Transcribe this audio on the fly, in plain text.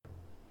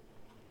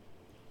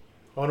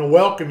I want to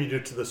welcome you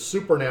to the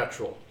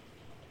supernatural,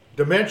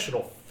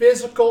 dimensional,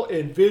 physical,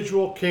 and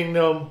visual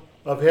kingdom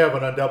of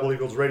heaven on Double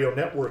Eagles Radio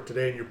Network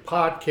today in your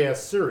podcast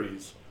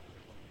series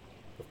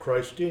of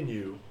Christ in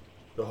You,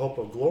 the hope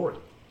of glory,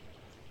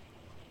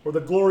 or the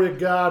glory of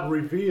God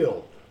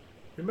revealed.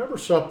 Remember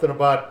something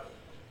about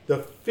the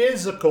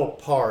physical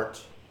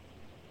part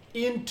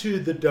into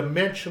the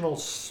dimensional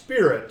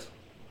spirit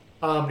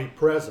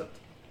omnipresent.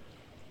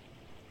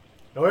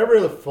 Now, every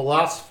other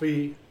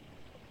philosophy,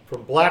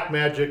 from black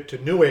magic to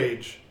New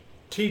Age,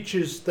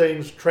 teaches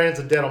things,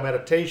 transcendental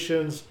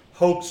meditations,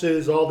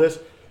 hoaxes, all this.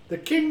 The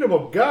kingdom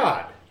of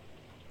God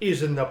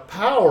is in the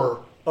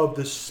power of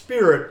the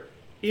Spirit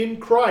in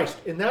Christ.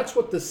 And that's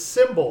what the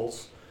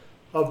symbols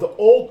of the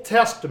Old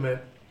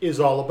Testament is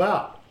all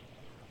about.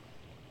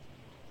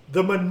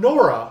 The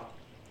menorah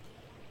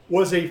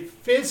was a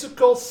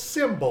physical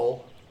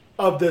symbol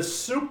of the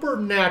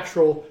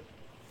supernatural,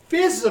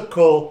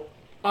 physical,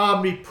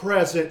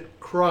 omnipresent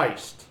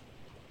Christ.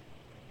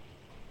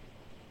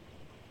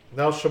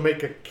 Thou shalt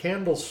make a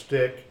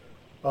candlestick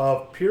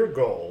of pure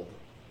gold,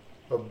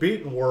 of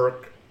beaten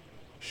work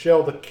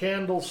shall the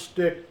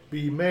candlestick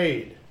be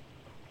made.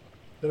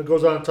 Then it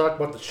goes on to talk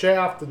about the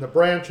shaft and the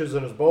branches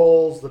and his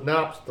bowls, the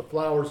knops, the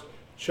flowers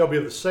shall be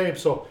of the same.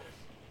 So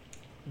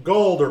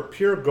gold, or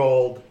pure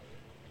gold,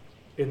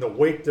 in the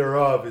weight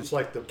thereof is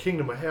like the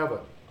kingdom of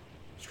heaven.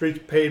 Streets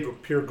paved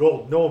with pure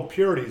gold, no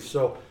impurities.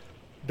 So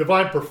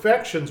divine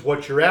perfection is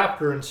what you're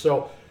after. And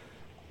so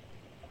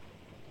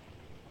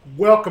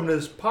welcome to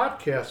this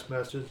podcast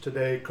message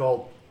today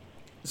called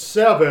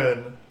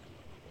 7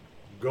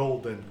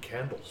 Golden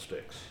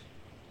Candlesticks.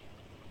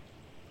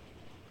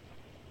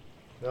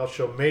 Thou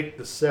shalt make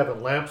the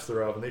 7 lamps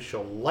thereof, and they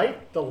shall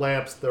light the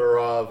lamps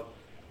thereof,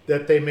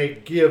 that they may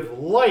give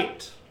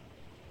light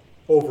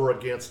over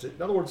against it.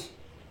 In other words,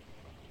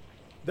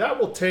 that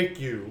will take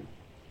you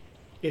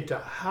into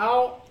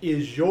how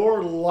is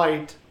your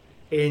light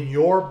in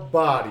your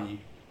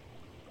body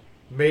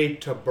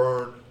made to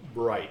burn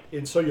bright.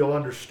 And so you'll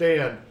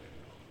understand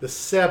the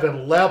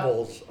 7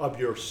 levels of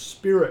your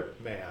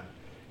spirit man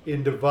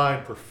in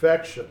divine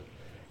perfection.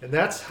 And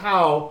that's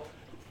how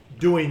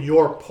doing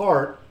your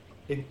part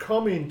in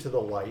coming to the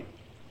light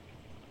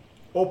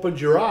opens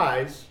your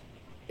eyes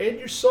and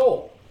your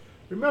soul.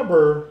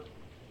 Remember,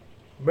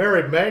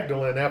 Mary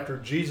Magdalene, after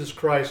Jesus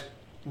Christ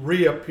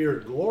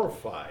reappeared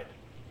glorified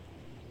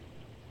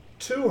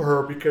to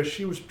her because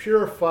she was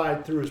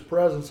purified through his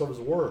presence of his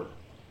word.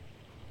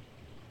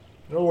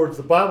 In other words,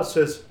 the Bible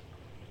says,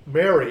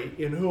 Mary,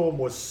 in whom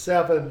was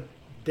 7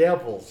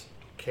 devils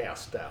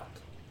cast out.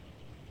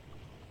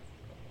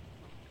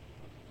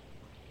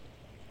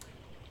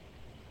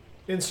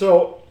 And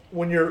so,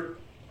 when you're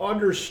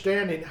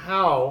understanding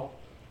how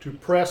to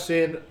press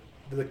in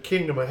to the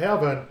kingdom of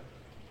heaven,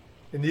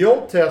 in the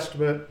Old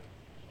Testament,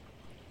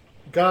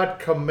 God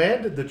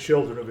commanded the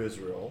children of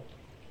Israel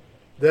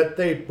that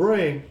they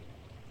bring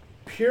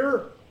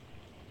pure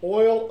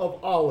oil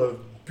of olive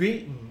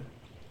beaten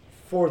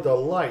for the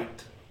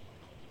light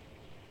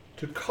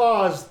to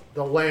cause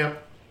the lamp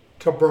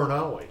to burn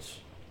always.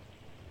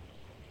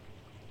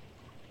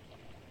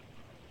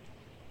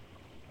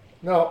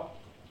 Now,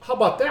 how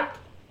about that?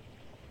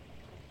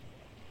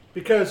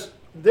 Because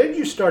then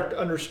you start to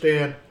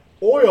understand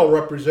oil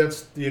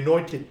represents the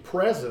anointed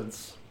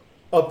presence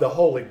of the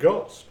Holy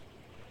Ghost.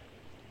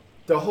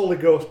 The Holy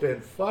Ghost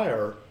and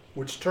fire,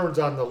 which turns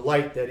on the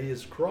light that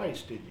is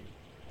Christ in you.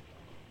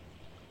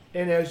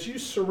 And as you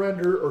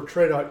surrender or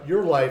trade out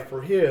your life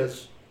for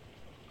his,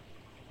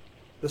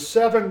 the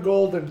 7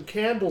 golden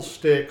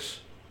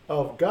candlesticks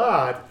of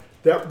God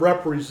that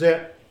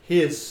represent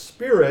his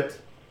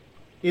spirit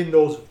in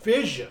those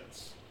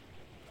visions.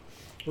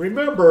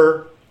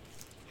 Remember,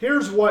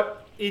 here's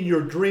what in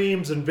your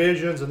dreams and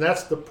visions, and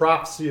that's the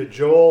prophecy of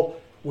Joel,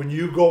 when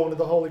you go into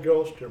the Holy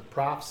Ghost, your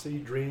prophecy,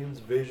 dreams,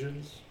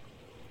 visions.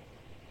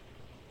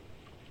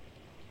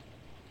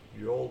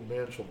 Your old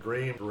man shall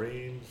dream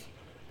dreams.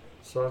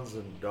 Sons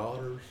and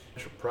daughters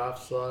shall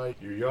prophesy.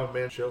 Your young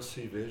man shall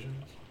see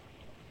visions.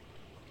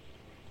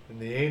 And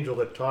the angel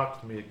that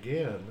talked to me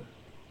again,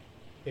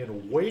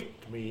 and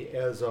waked me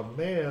as a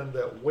man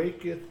that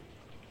waketh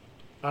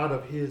out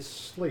of his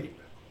sleep,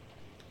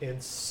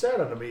 and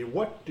said unto me,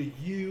 What do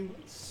you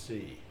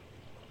see?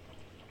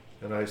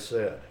 And I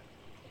said,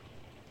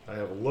 I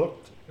have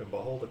looked, and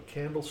behold a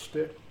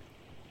candlestick,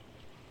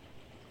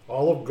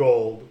 all of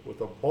gold,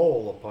 with a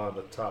bowl upon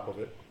the top of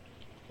it,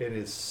 and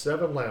his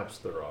 7 lamps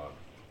thereon,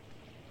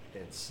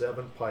 and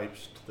 7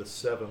 pipes to the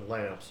 7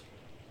 lamps,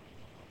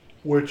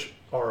 which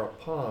are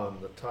upon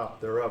the top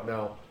thereof.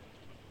 Now,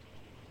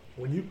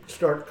 when you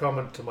start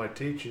coming to my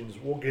teachings,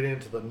 we'll get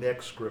into the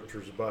next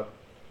scriptures about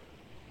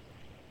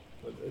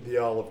the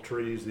olive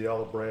trees, the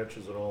olive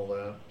branches, and all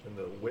that, and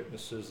the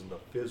witnesses and the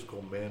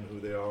physical men,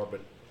 who they are.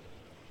 But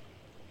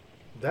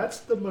that's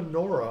the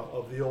menorah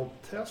of the Old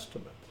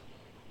Testament.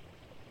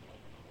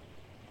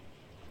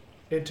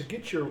 And to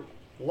get your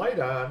light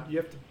on, you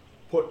have to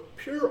put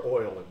pure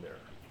oil in there.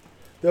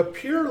 The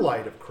pure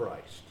light of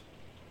Christ.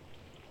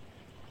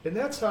 And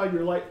that's how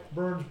your light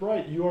burns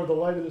bright. You are the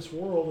light of this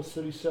world. A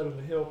city set on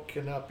the hill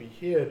cannot be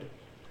hid.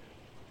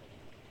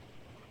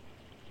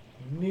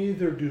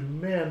 Neither do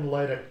men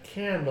light a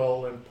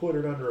candle and put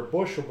it under a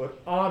bushel,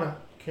 but on a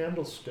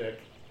candlestick,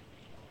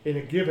 and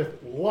it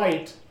giveth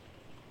light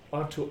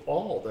unto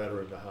all that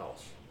are in the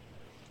house.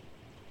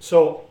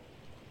 So,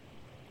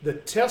 the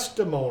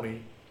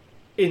testimony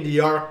in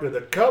the Ark of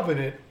the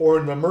Covenant or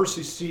in the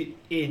mercy seat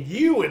in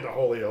you in the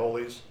Holy of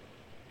Holies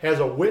has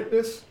a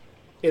witness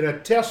and a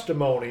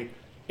testimony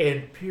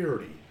and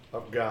purity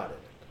of God in it.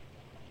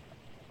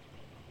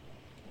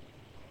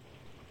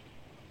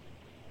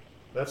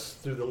 That's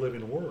through the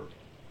living Word.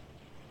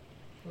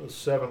 Those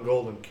 7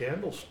 golden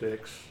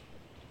candlesticks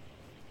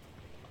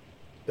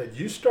that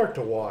you start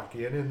to walk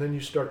in, and then you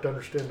start to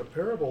understand the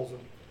parables, and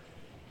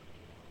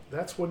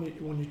that's when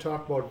you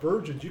talk about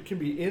virgins, you can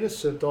be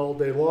innocent all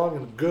day long,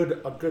 and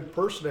a good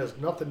person has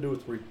nothing to do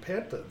with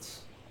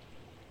repentance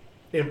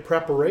and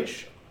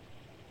preparation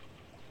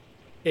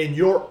in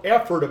your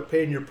effort of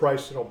paying your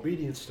price in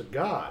obedience to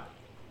God,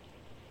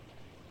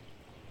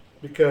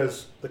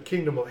 because the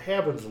kingdom of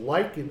heaven is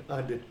likened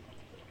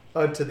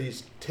unto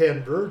these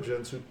 10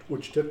 virgins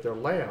which took their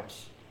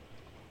lamps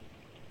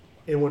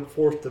and went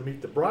forth to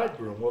meet the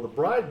bridegroom. Well, the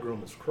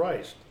bridegroom is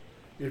Christ.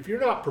 If you're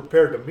not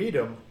prepared to meet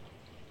him,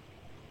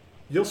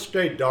 you'll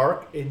stay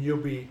dark and you'll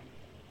be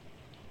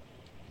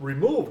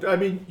removed. I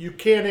mean, you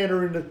can't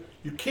enter into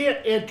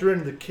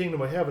the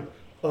kingdom of heaven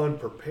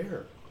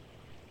unprepared.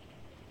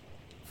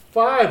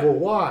 5 were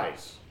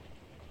wise.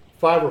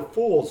 5 were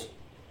fools.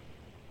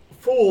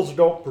 Fools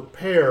don't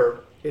prepare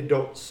and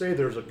don't say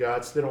there's a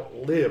God, so they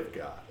don't live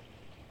God.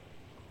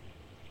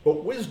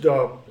 But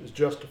wisdom is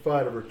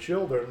justified of her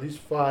children. These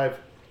 5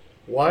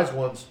 wise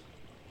ones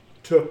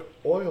took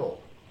oil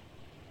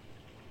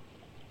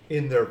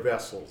in their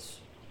vessels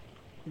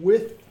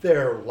with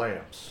their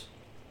lamps.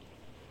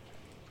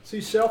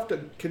 See,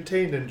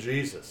 self-contained in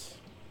Jesus.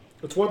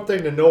 It's one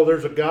thing to know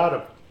there's a God.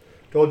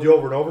 I've told you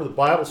over and over. The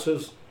Bible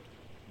says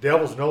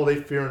devils know, they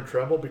fear and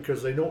tremble,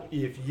 because they know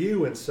if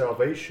you in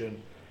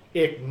salvation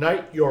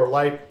ignite your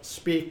life,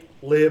 speak,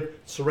 live,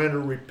 surrender,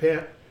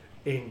 repent,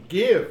 and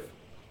give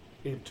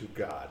into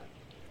God,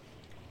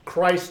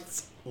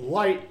 Christ's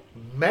light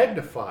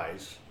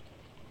magnifies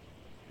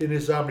in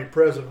his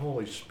omnipresent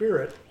Holy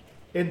Spirit,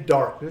 and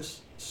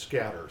darkness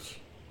scatters.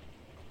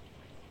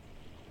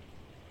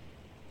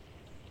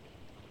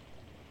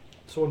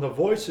 So when the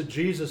voice of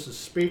Jesus is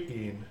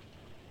speaking,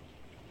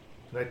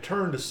 and I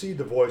turned to see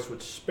the voice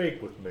which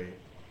spake with me,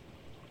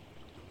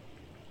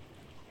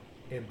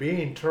 and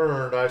being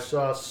turned, I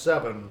saw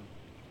 7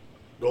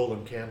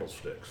 golden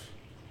candlesticks.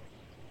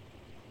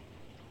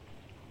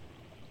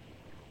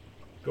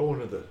 Go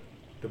into the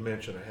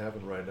dimension of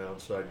heaven right now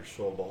inside your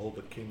soul. Behold,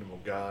 the kingdom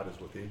of God is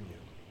within you.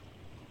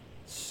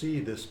 See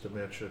this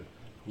dimension.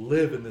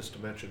 Live in this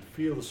dimension.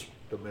 Feel this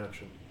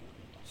dimension.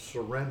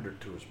 Surrender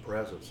to his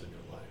presence in your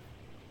life.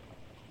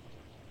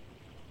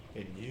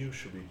 And you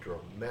should be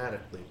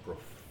dramatically,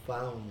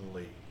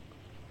 profoundly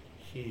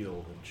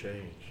healed and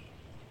changed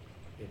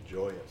and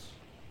joyous.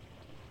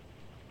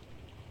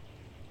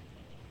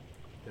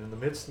 And in the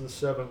midst of the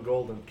 7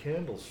 golden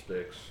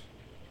candlesticks,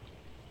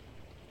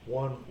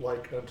 one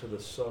like unto the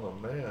Son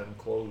of Man,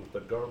 clothed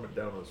with a garment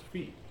down his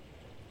feet,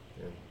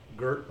 and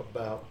girt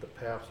about the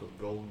paths with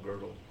golden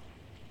girdle.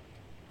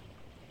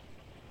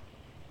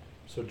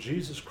 So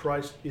Jesus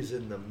Christ is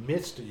in the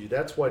midst of you.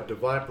 That's why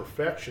divine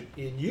perfection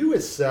in you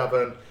is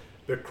 7,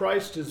 but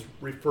Christ is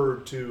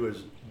referred to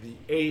as the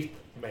 8th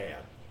man,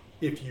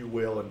 if you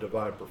will, in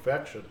divine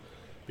perfection,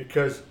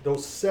 because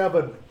those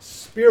 7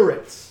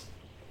 spirits,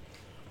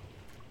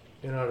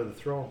 and out of the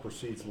throne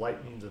proceeds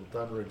lightnings and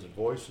thunderings and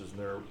voices, and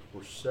there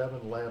were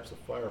 7 lamps of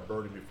fire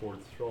burning before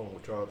the throne,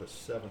 which are the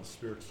 7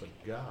 spirits of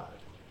God.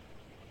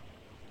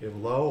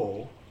 And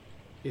lo,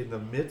 in the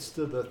midst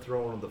of the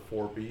throne of the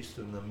 4 beasts,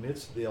 in the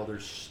midst of the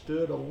elders,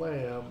 stood a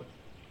lamb,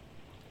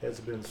 has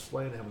been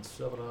slain, having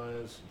 7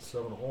 eyes and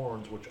 7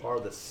 horns, which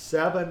are the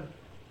 7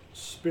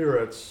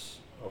 spirits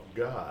of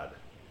God,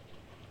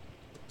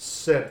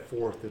 sent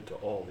forth into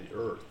all the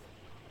earth.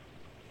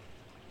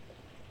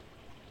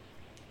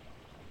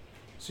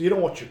 So you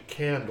don't want your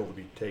candle to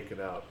be taken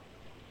out.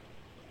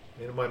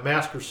 And in my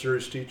Master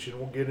Series teaching,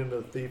 we'll get into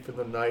the thief in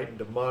the night and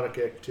demonic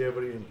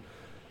activity and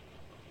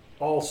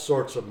all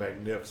sorts of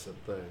magnificent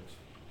things.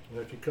 And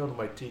if you come to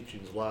my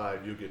teachings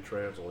live, you'll get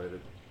translated.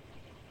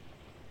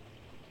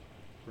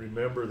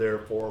 Remember,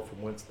 therefore,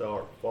 from whence thou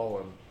art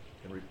fallen,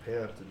 and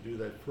repent and do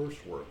thy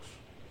first works,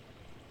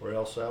 or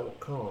else I will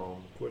come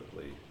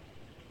quickly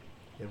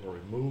and will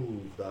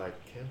remove thy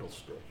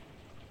candlestick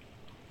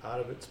out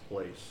of its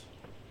place,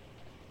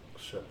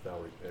 except thou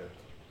repent.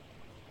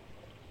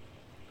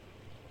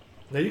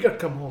 Now you got to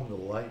come home to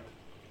the light.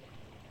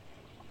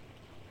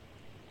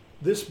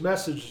 This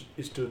message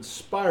is to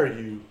inspire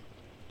you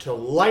to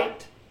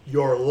light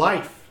your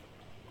life.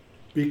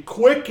 Be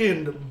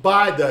quickened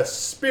by the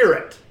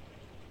Spirit.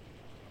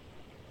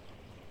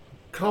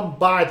 Come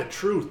by the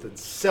truth and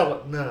sell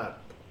it not,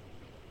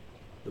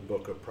 the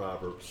book of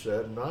Proverbs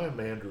said. And I am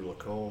Andrew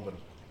LaCombe, and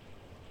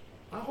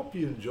I hope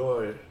you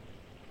enjoy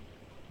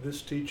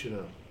this teaching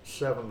of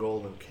 7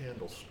 golden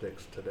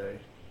candlesticks today.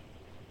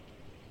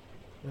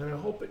 And I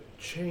hope it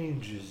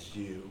changes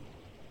you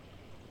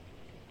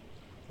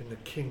in the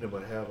kingdom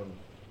of heaven,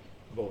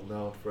 both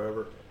now and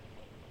forever.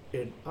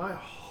 And I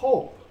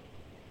hope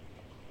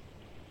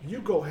you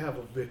go have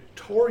a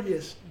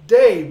victorious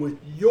day with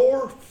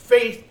your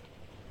faith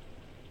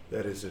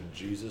that is in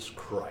Jesus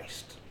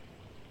Christ,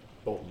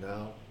 both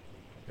now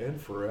and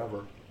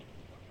forever.